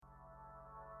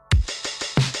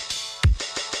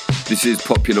This is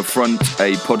Popular Front,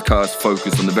 a podcast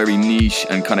focused on the very niche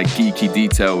and kind of geeky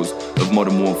details of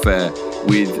modern warfare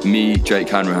with me, Jake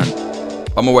Hanrahan.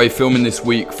 I'm away filming this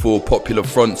week for Popular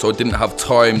Front, so I didn't have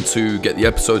time to get the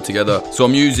episode together. So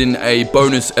I'm using a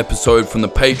bonus episode from the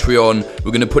Patreon.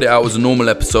 We're going to put it out as a normal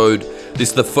episode. This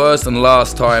is the first and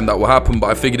last time that will happen, but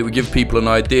I figured it would give people an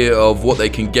idea of what they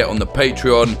can get on the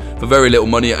Patreon for very little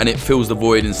money, and it fills the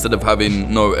void instead of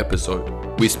having no episode.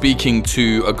 We're speaking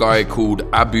to a guy called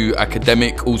Abu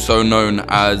Academic, also known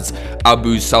as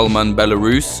Abu Salman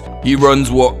Belarus. He runs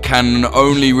what can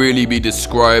only really be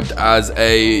described as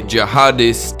a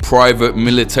jihadist private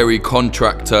military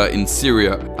contractor in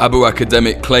Syria. Abu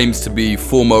Academic claims to be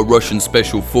former Russian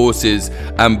special forces,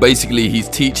 and basically he's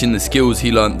teaching the skills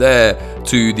he learned there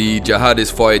to the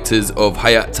jihadist fighters of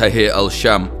Hayat Tahrir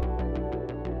al-Sham.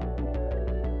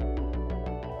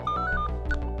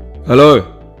 Hello.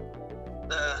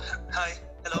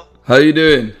 How are you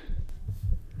doing?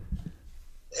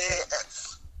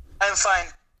 I'm fine.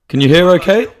 Can you hear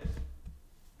okay?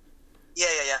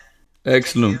 Yeah.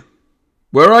 Excellent.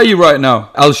 Where are you right now?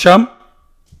 Al-Sham?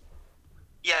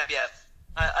 Yeah.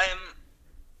 I am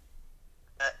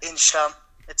in Sham.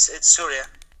 It's Syria.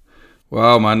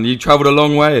 Wow, man, you traveled a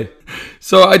long way.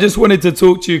 So I just wanted to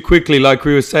talk to you quickly, like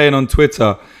we were saying on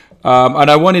Twitter.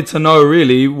 And I wanted to know,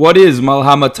 really, what is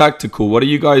Malhama Tactical? What are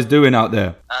you guys doing out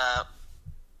there?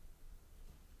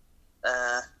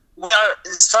 We are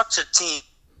an instructor team,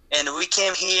 and we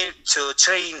came here to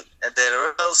train the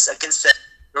rebels against the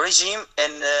regime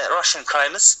and Russian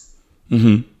crimes.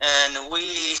 Mm-hmm. And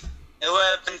we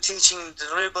have been teaching the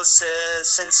rebels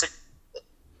since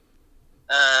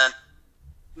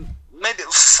maybe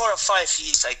 4 or 5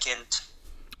 years.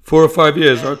 4 or 5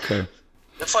 years, okay.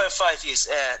 4 or 5 years.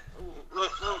 We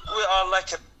are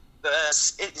like a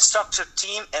instructor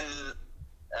team,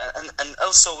 and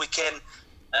also we can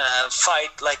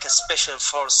fight like a special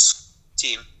force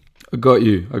team. I got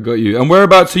you. And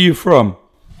whereabouts are you from?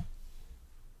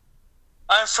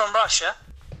 I'm from Russia.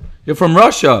 You're from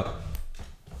Russia?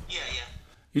 Yeah.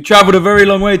 You traveled a very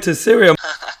long way to Syria.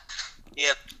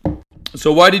 Yep.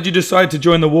 So why did you decide to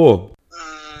join the war?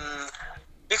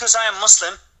 Because I am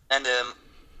Muslim, and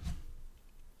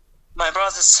my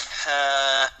brothers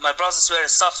were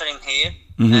suffering here,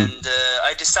 Mm-hmm. and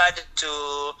I decided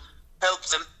to help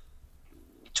them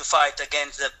to fight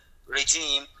against the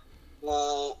regime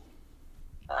who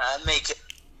make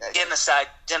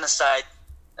genocide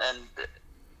and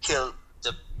kill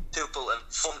the people and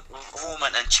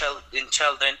women and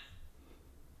children.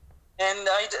 And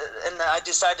I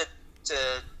decided to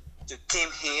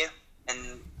came here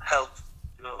and help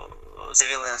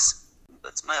civilians.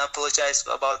 But I apologize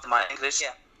about my English.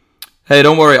 Yeah. Hey,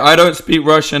 don't worry. I don't speak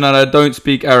Russian and I don't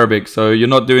speak Arabic, so you're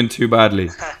not doing too badly.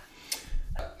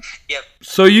 Yep.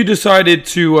 So you decided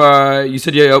to, you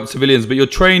said you help civilians, but you're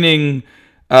training,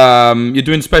 you're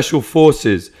doing special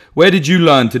forces. Where did you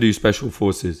learn to do special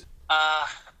forces?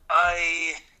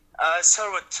 I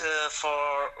served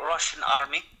for Russian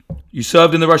army. You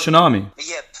served in the Russian army?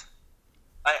 Yep.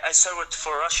 I served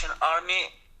for Russian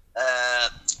army,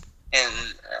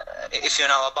 and if you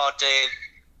know about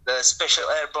the special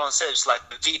airborne service like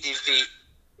VDV,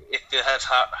 if you have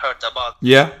heard about.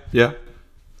 Yeah. Yep.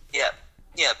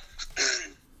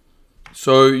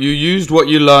 So you used what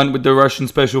you learned with the Russian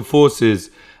special forces,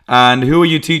 and who are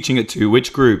you teaching it to?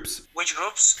 Which groups? Which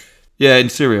groups? Yeah, in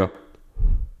Syria.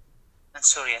 In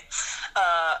Syria.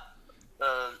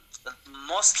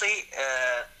 Mostly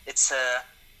it's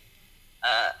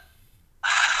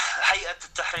Hayat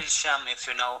Tahrir al-Sham, if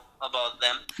you know about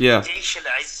them. Yeah. جيش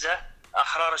العزة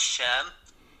أحرار الشام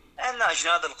and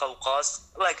أجناد القوقاز,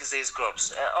 like these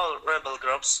groups, all rebel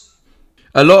groups.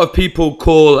 A lot of people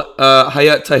call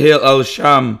Hayat Tahrir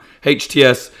al-Sham,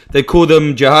 HTS, they call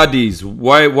them jihadis.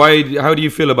 Why? How do you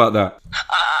feel about that?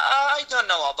 I don't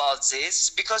know about this,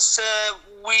 because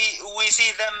we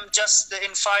see them just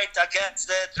in fight against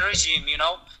the regime, you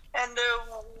know, and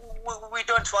we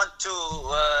don't want to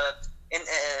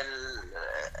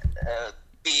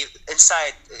be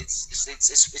inside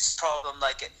it's problem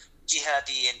like a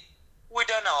jihadi, and we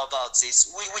don't know about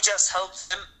this. We just help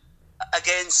them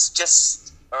against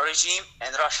just a regime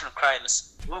and Russian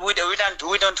crimes. We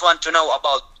don't want to know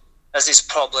about these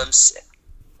problems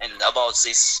and about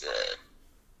this.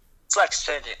 It's like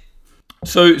strategy.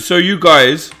 So you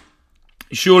guys,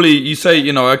 surely you say,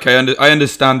 you know, okay, I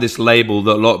understand this label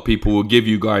that a lot of people will give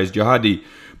you guys, jihadi,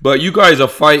 but you guys are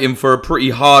fighting for a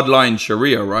pretty hardline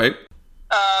Sharia, right?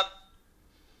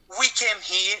 We came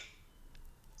here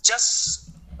just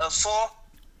for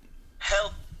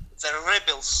help the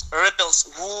rebels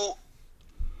who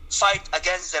fight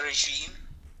against the regime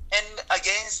and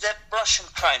against the Russian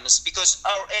crimes, because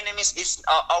our enemies is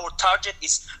our target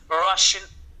is Russian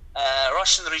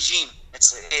regime.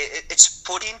 It's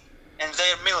Putin and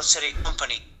their military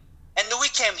company, and we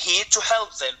came here to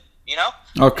help them.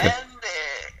 Okay. And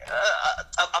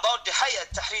about the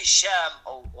Hayat Tahrir Sham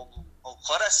or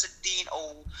Kharas al-Din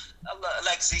or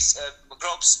like these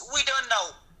groups, we don't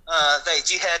know they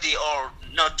jihadi or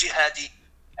not jihadi.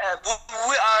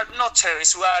 We are not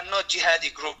terrorists. We are not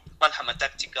jihadi group. Malhama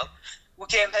Tactical. We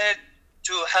came here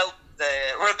to help the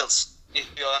rebels. If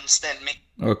you understand me.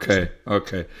 Okay.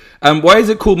 And why is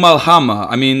it called Malhama?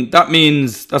 I mean,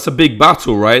 that's a big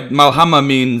battle, right? Malhama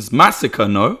means massacre,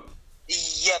 no?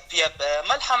 Yep.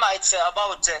 Malhama, it's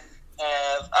about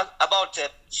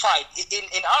fight.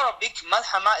 In Arabic,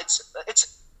 Malhama, it's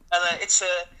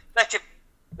like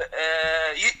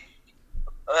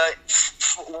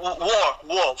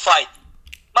war fight.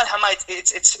 Malhama,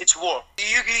 it's war.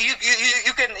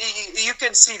 You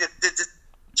can see the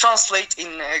translate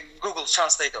in Google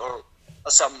Translate or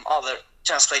some other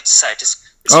translate sites.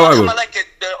 It's Malhama like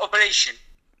the operation.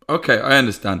 Okay, I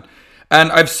understand.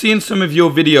 And I've seen some of your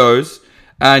videos,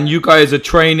 and you guys are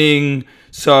training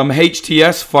some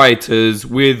HTS fighters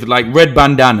with like red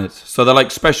bandanas. So they're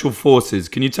like special forces.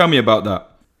 Can you tell me about that?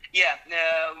 Yeah.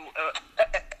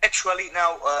 Actually,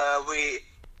 now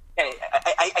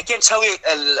I can tell you.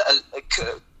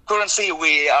 Currently,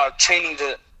 we are training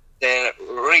the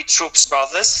Red Troops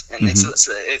brothers, and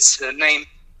it's named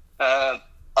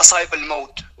Asayib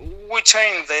al-Maut. We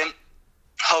train them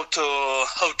how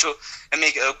to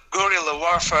make a guerrilla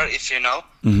warfare, if you know,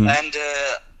 and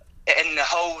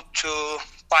how to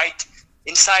fight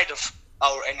inside of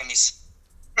our enemies.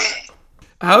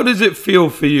 How does it feel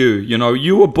for you?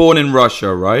 You were born in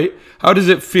Russia, right? How does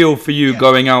it feel for you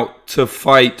going out to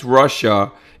fight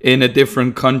Russia in a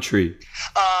different country?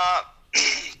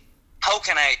 How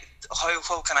can I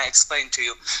explain to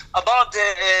you about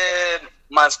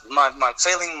my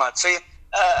feeling?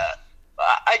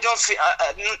 I don't feel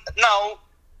now.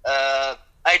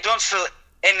 I don't feel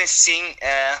anything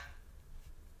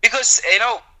because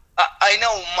I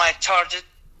know my target.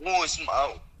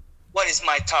 What is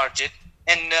my target?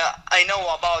 And I know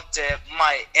about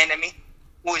my enemy,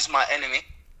 who is my enemy,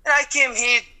 and I came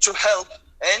here to help.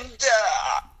 And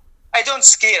I don't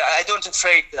scare. I don't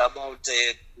afraid about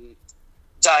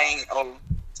dying or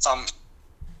some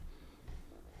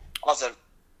other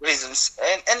reasons.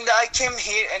 And I came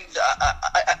here, and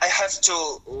I have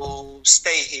to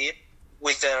stay here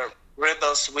with the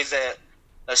rebels, with the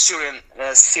Syrian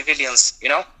civilians.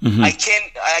 I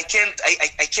can't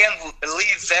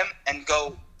leave them and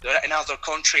go to another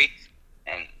country,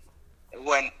 and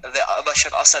when the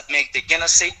Bashar Assad make the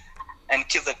genocide and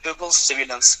kill the people,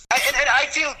 civilians. And I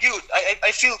feel good.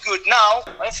 I feel good now.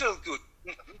 I feel good.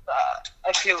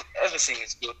 I feel everything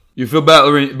is good. You feel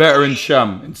better in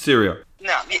Sham, in Syria?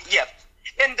 No, yeah.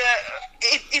 And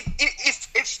if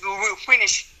we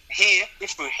finish here,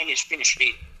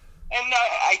 and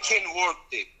I can work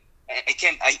there.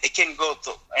 I can go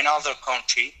to another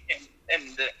country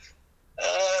and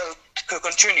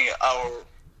continue our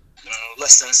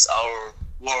lessons, our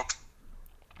work.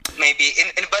 Maybe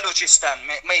in Balochistan.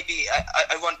 Maybe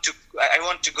I want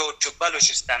to go to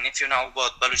Balochistan. If you know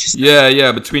about Balochistan.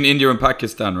 Yeah, between India and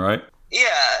Pakistan, right?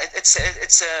 Yeah, it's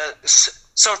a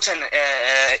certain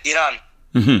Iran.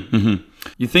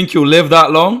 You think you'll live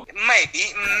that long?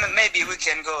 Maybe we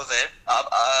can go there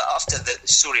after the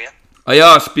Syria. I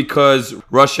asked because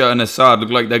Russia and Assad look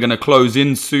like they're going to close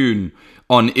in soon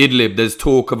on Idlib. There's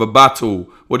talk of a battle.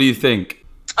 What do you think?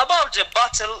 About the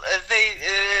battle,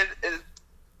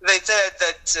 they said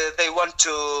that they want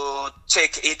to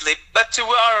take Idlib, but we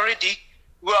are ready.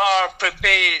 We are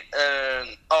prepared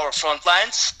our front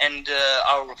lines and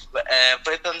our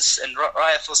weapons and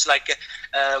rifles. Like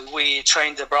we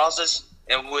train the brothers,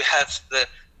 and we have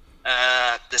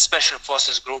the special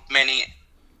forces group, many,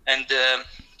 and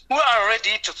we are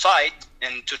ready to fight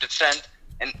and to defend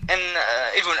and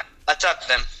even attack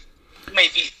them.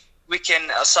 Maybe we can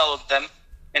assault them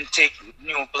and take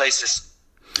new places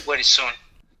very soon.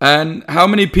 And how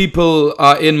many people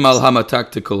are in Malhama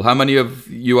Tactical? How many of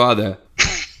you are there?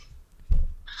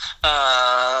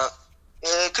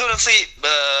 Currently,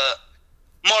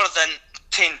 more than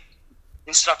 10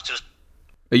 instructors.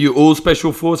 Are you all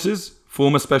special forces?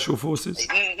 Former special forces?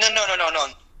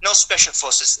 No special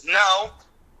forces. Now,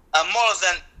 more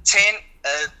than 10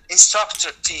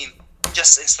 instructor team.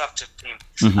 Just instructor team.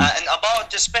 And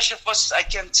about the special forces, I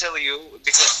can't tell you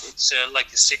because it's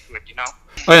like a secret,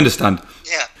 I understand.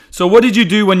 Yeah. So what did you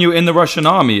do when you were in the Russian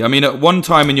army? I mean, at one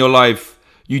time in your life,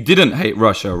 you didn't hate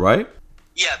Russia, right?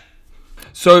 Yeah.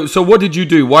 So what did you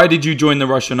do? Why did you join the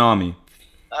Russian army?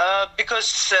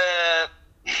 Because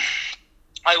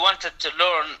I wanted to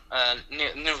learn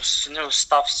new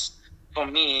stuffs for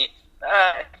me.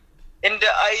 And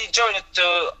I joined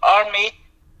the army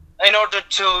in order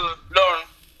to learn,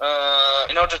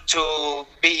 in order to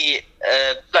be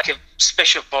like a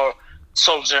special for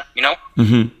soldier, you know.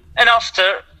 Mm-hmm. And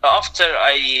after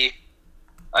I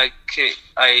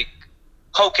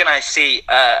how can I say?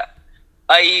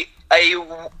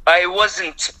 I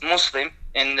wasn't Muslim,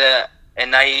 and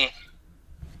I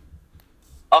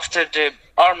after the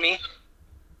army,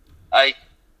 I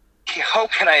how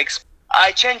can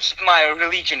I changed my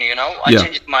religion, you know. I Yeah.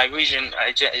 changed my religion.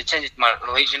 I changed my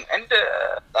religion, and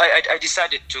I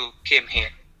decided to came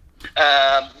here.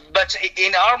 But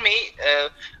in army,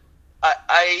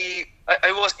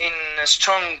 I was in a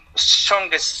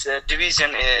strongest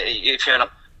division, if you know,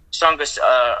 strongest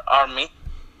army.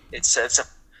 It's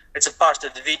a part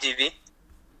of the VDV.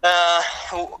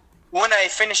 When I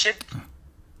finished it,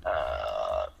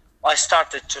 I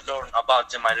started to learn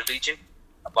about my religion,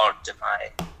 about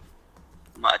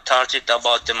my target,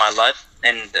 about my life,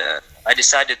 and I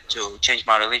decided to change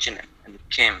my religion and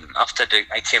came after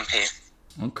I came here.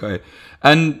 Okay.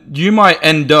 And you might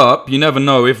end up, you never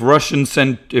know, if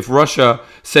Russia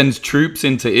sends troops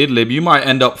into Idlib, you might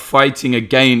end up fighting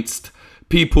against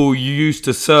people you used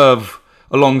to serve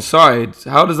alongside.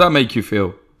 How does that make you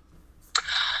feel?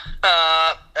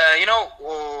 You know,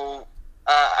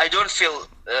 I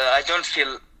don't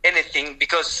feel anything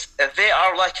because they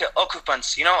are like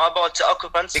occupants. You know about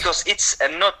occupants, because it's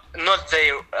not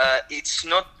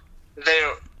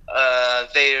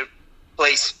their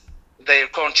place, their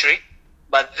country,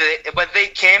 but they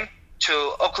came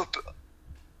to occupy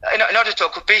in order to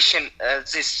occupation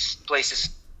these places.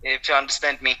 If you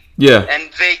understand me. Yeah.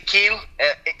 And they kill.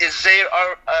 There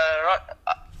are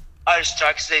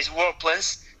airstrikes. There's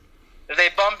warplanes. They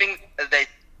bombing the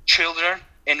children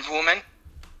and women,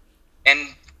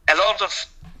 and a lot of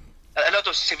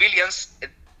civilians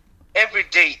every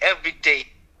day.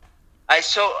 I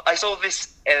saw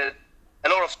this a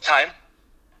lot of time.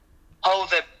 How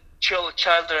the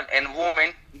children and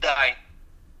women die,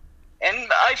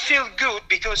 and I feel good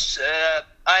because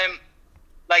I'm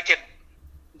like a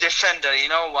defender. You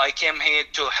know, I came here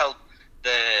to help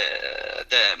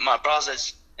my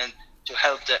brothers and to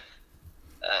help the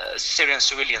Syrian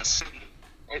civilians.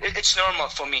 It's normal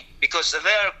for me because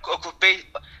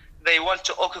they want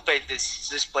to occupy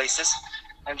these places,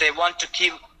 and they want to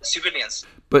kill civilians.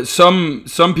 But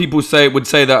some people would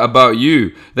say that about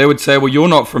you. They would say, "Well, you're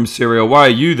not from Syria. Why are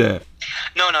you there?"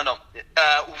 No.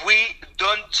 We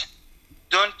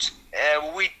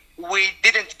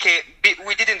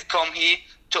didn't come here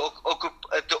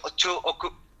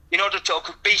in order to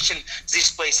occupation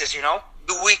these places. You know,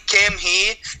 we came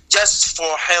here just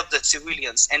for help the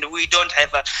civilians, and we don't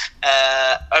have a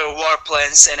war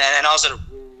plans and another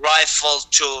rifle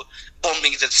to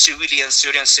bombing the Syrian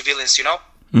civilians. You know.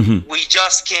 Mm-hmm. We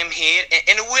just came here,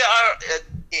 and we are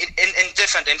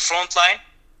in front line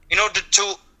in order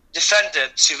to defend the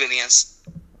civilians.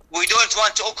 We don't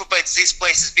want to occupy these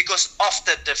places because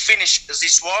after the finish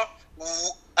this war,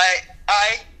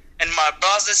 I and my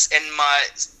brothers and my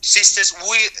sisters,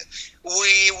 we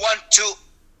want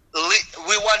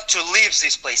to leave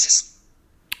these places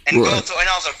and go to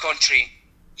another country.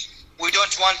 We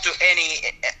don't want to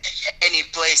any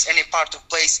place, any part of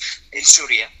place in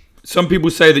Syria. Some people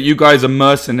say that you guys are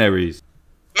mercenaries.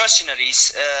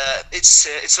 Mercenaries.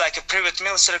 It's like a private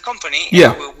military company.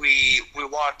 Yeah. And we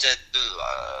wanted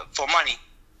for money.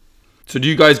 So do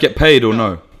you guys get paid or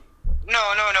no? No.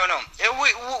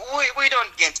 We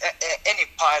don't get any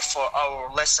pay for our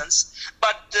lessons,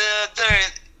 but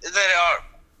there are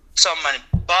some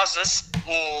bosses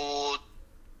who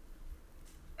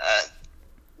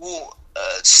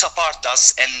support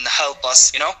us and help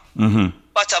us. You know. Mm-hmm.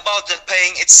 But about the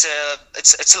paying, it's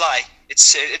a lie.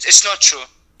 It's not true.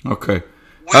 Okay.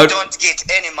 We don't get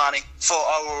any money for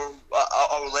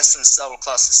our lessons, our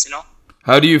classes. You know.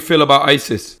 How do you feel about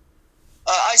ISIS?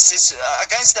 ISIS,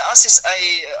 against the ISIS,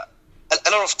 a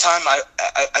lot of time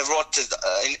I wrote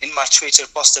in my Twitter,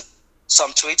 posted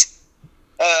some tweet.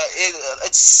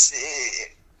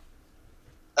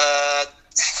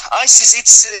 ISIS,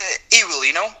 it's evil.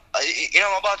 You know. You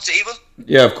know about the evil.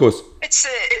 Yeah, of course. It's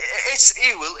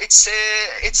evil. It's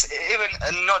even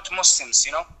not Muslims.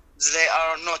 You know, they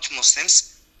are not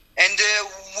Muslims, and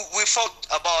we fought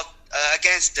about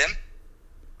against them.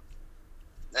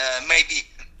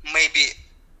 Maybe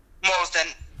more than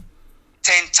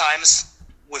 10 times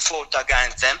we fought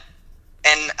against them,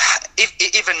 and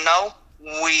even now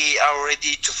we are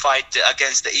ready to fight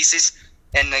against the ISIS.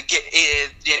 and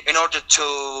in order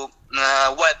to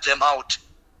wipe them out.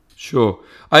 Sure.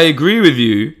 I agree with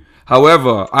you.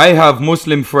 However, I have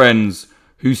Muslim friends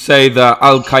who say that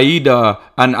Al-Qaeda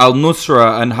and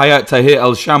Al-Nusra and Hayat Tahrir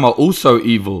al-Sham are also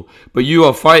evil, but you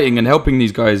are fighting and helping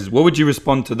these guys. What would you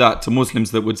respond to that, to Muslims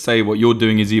that would say what you're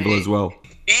doing is evil as well?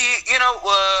 We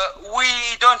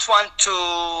don't want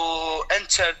to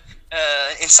enter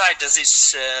inside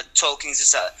this talking.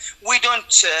 We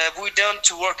don't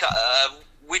work.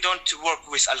 We don't work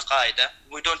with Al-Qaeda.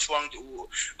 We don't want to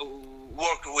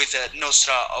work with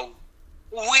Nusra.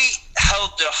 We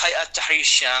help the Hayat Tahrir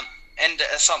al-Sham and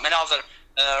some other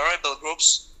rebel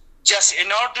groups just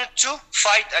in order to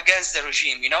fight against the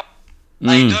regime. I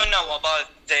don't know about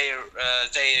their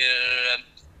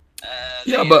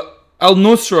but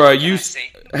Al-Nusra used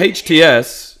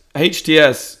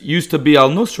HTS used to be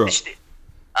Al-Nusra.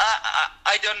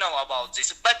 I don't know about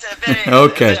this, but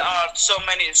there are so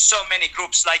many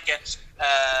groups like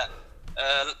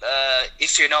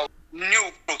if you know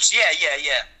new groups.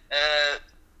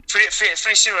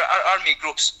 Free Syria army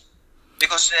groups.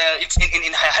 Because it's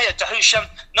in Hayat Tahrir al-Sham,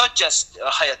 not just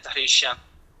Hayat Tahrir al-Sham,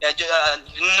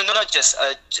 not just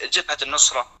Jabhat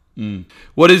al-Nusra.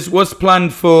 What's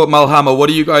planned for Malhama? What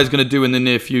are you guys going to do in the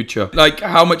near future? Like,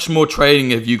 how much more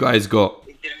training have you guys got?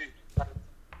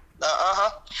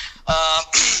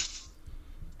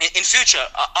 In future,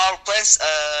 our plans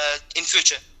in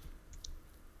future.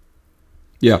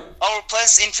 Yeah. Our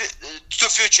plans to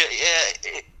future,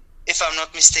 if I'm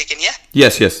not mistaken, yeah?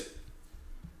 Yes.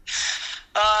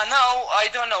 Now I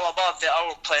don't know about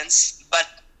our plans, but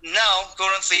now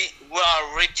currently we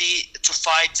are ready to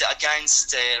fight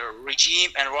against the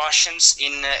regime, and Russians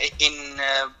in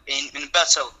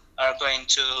battle are going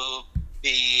to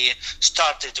be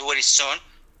started very soon.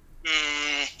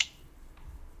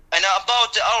 And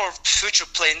about our future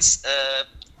plans,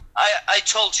 I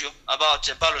told you about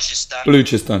Balochistan.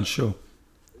 Balochistan, sure.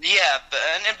 Yeah,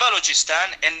 and in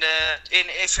Balochistan, and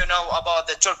if you know about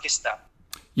the Turkestan.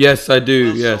 Yes, I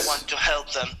do. I also want to help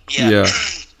them. Yeah.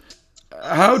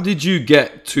 How did you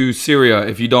get to Syria,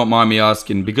 if you don't mind me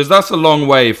asking? Because that's a long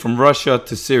way from Russia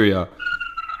to Syria.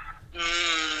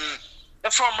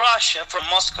 From Russia, from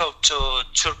Moscow to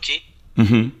Turkey,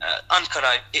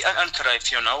 Ankara,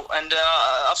 if you know, and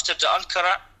after the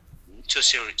Ankara to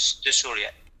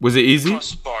Syria. Was it easy?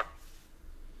 Cross border.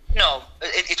 No,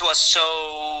 it was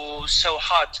so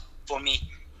hard for me.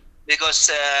 Because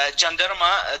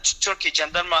Turkey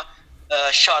gendarme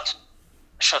shot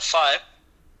fire,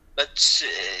 but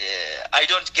I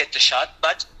don't get the shot.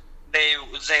 But they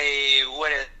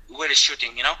were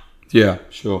shooting, Yeah,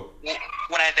 sure. When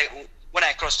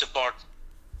I crossed the border.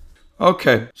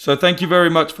 Okay, so thank you very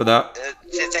much for that.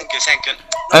 Thank you.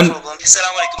 No problem.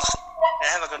 Assalamu alaikum.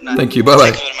 Have a good night. Thank you. Bye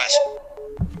bye. Thank you very much.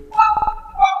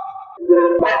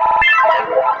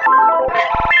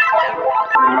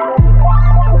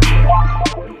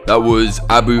 That was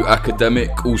Abu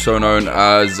Academic, also known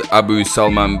as Abu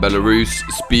Salman Belarus,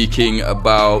 speaking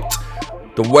about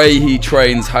the way he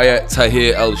trains Hayat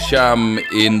Tahrir al-Sham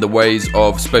in the ways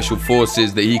of special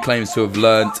forces that he claims to have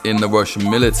learnt in the Russian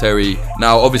military.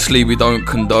 Now, obviously, we don't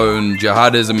condone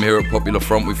jihadism here at Popular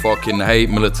Front. We fucking hate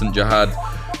militant jihad.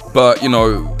 But,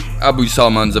 Abu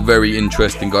Salman's a very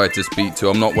interesting guy to speak to.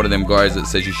 I'm not one of them guys that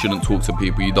says you shouldn't talk to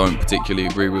people you don't particularly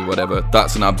agree with, whatever.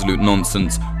 That's an absolute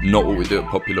nonsense, not what we do at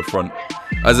Popular Front.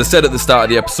 As I said at the start of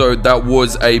the episode, that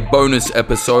was a bonus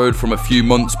episode from a few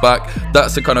months back.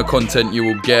 That's the kind of content you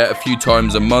will get a few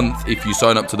times a month if you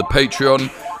sign up to the Patreon.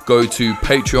 Go to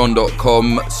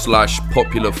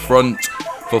patreon.com/popularfront.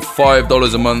 For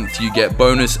 $5 a month, you get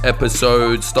bonus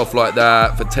episodes, stuff like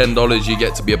that. For $10, you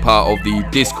get to be a part of the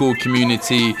Discord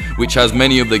community, which has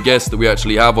many of the guests that we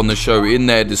actually have on the show in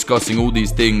there discussing all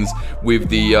these things with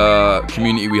the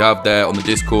community we have there on the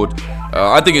Discord.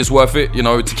 I think it's worth it,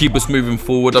 to keep us moving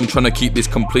forward. I'm trying to keep this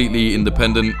completely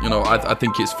independent. I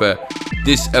think it's fair.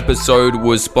 This episode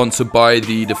was sponsored by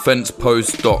the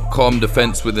defensepost.com,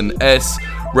 defense with an S,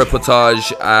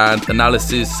 reportage and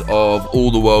analysis of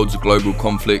all the world's global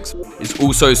conflicts. It's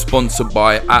also sponsored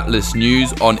by Atlas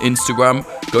News on Instagram.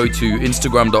 Go to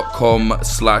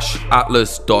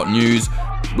instagram.com/atlas.news.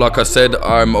 Like I said,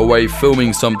 I'm away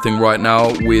filming something right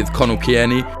now with Conal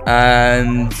Kieni,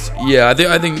 and yeah, I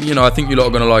think you lot are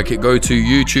gonna like it. Go to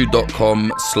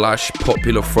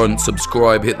youtube.com/popularfront,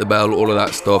 subscribe, hit the bell, all of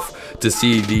that stuff to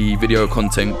see the video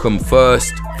content come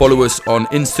first. Follow us on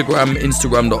Instagram,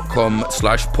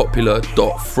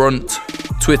 instagram.com/popular.front.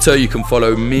 Twitter, you can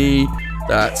follow me.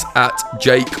 That's at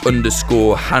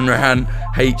Jake_Hanrahan,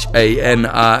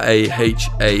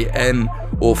 HANRAHAN.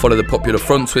 or follow the Popular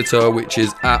Front Twitter, which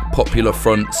is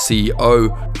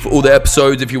 @PopularFrontCO. For all the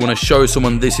episodes, if you want to show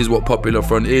someone this is what Popular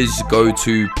Front is, go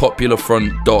to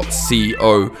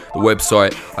popularfront.co, the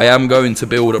website. I am going to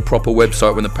build a proper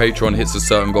website when the Patreon hits a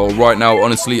certain goal. Right now,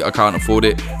 honestly, I can't afford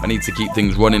it. I need to keep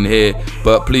things running here,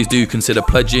 but please do consider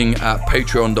pledging at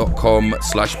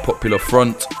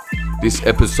patreon.com/popularfront. This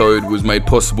episode was made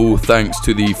possible thanks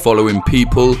to the following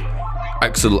people: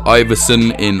 Axel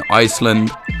Iverson in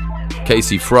Iceland,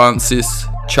 Casey Francis,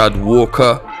 Chad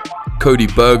Walker, Cody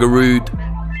Bergerud,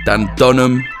 Dan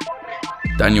Dunham,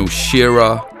 Daniel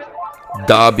Shearer,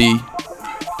 Darby,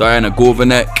 Diana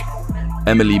Gorvanek,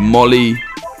 Emily Molly,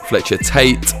 Fletcher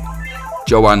Tate,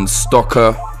 Joanne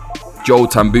Stocker, Joel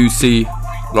Tambusi,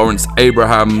 Lawrence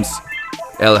Abrahams,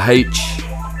 LH,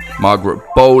 Margaret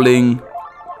Bowling,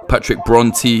 Patrick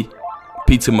Bronte,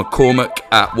 Peter McCormack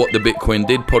at What the Bitcoin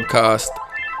Did podcast,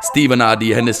 Stephen R.D.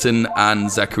 Henderson, and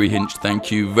Zachary Hinch.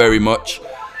 Thank you very much.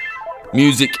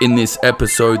 Music in this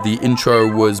episode: the intro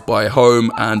was by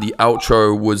Home and the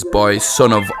outro was by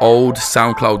Son of Old,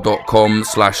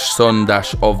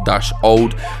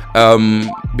 soundcloud.com/son-of-old.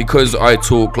 Because I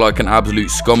talk like an absolute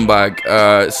scumbag,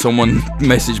 someone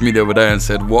messaged me the other day and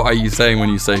said, what are you saying when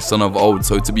you say Son of Old?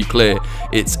 So to be clear,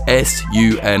 it's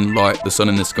S-U-N, like the sun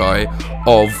in the sky,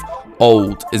 of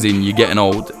old, as in you're getting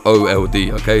old,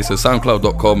 O-L-D, okay? So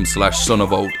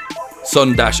soundcloud.com/son-of-old,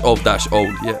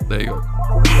 son-of-old, yeah, there you go.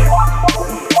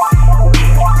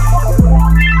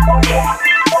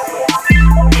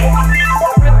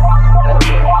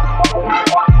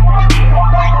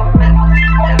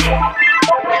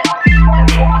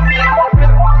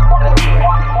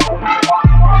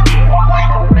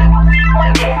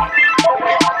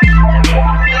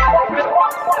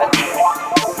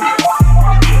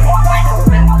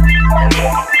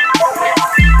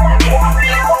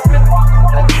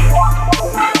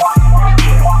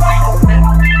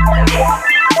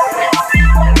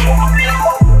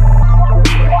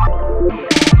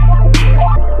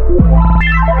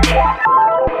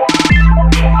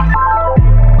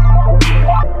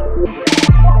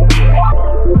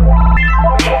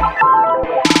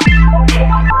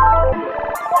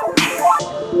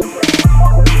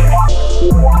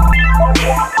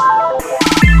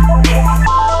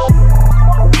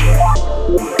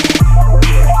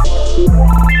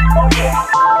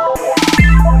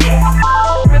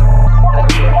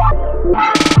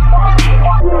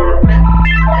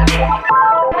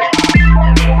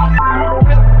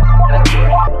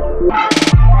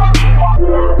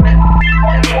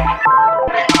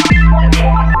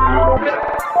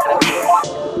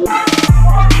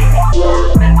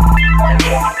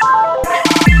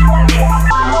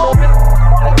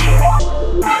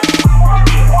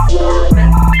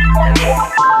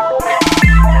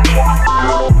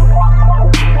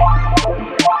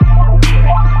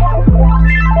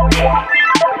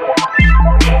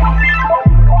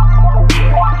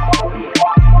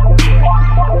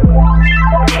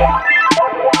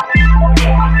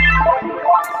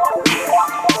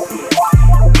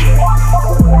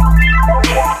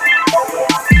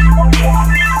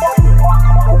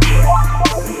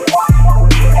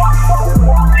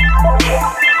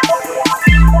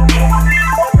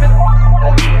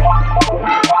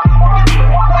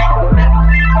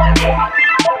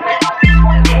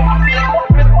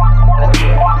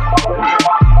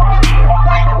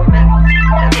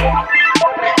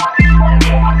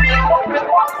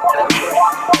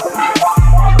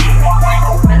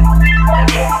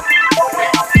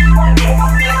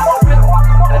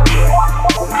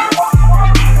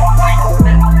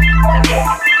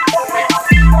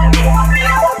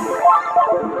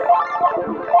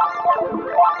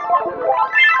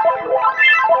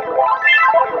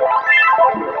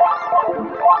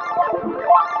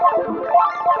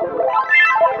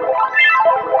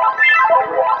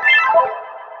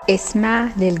 اسمع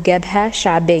للجبهة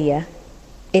شعبية.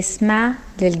 اسمع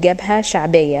للجبهة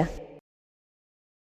شعبية.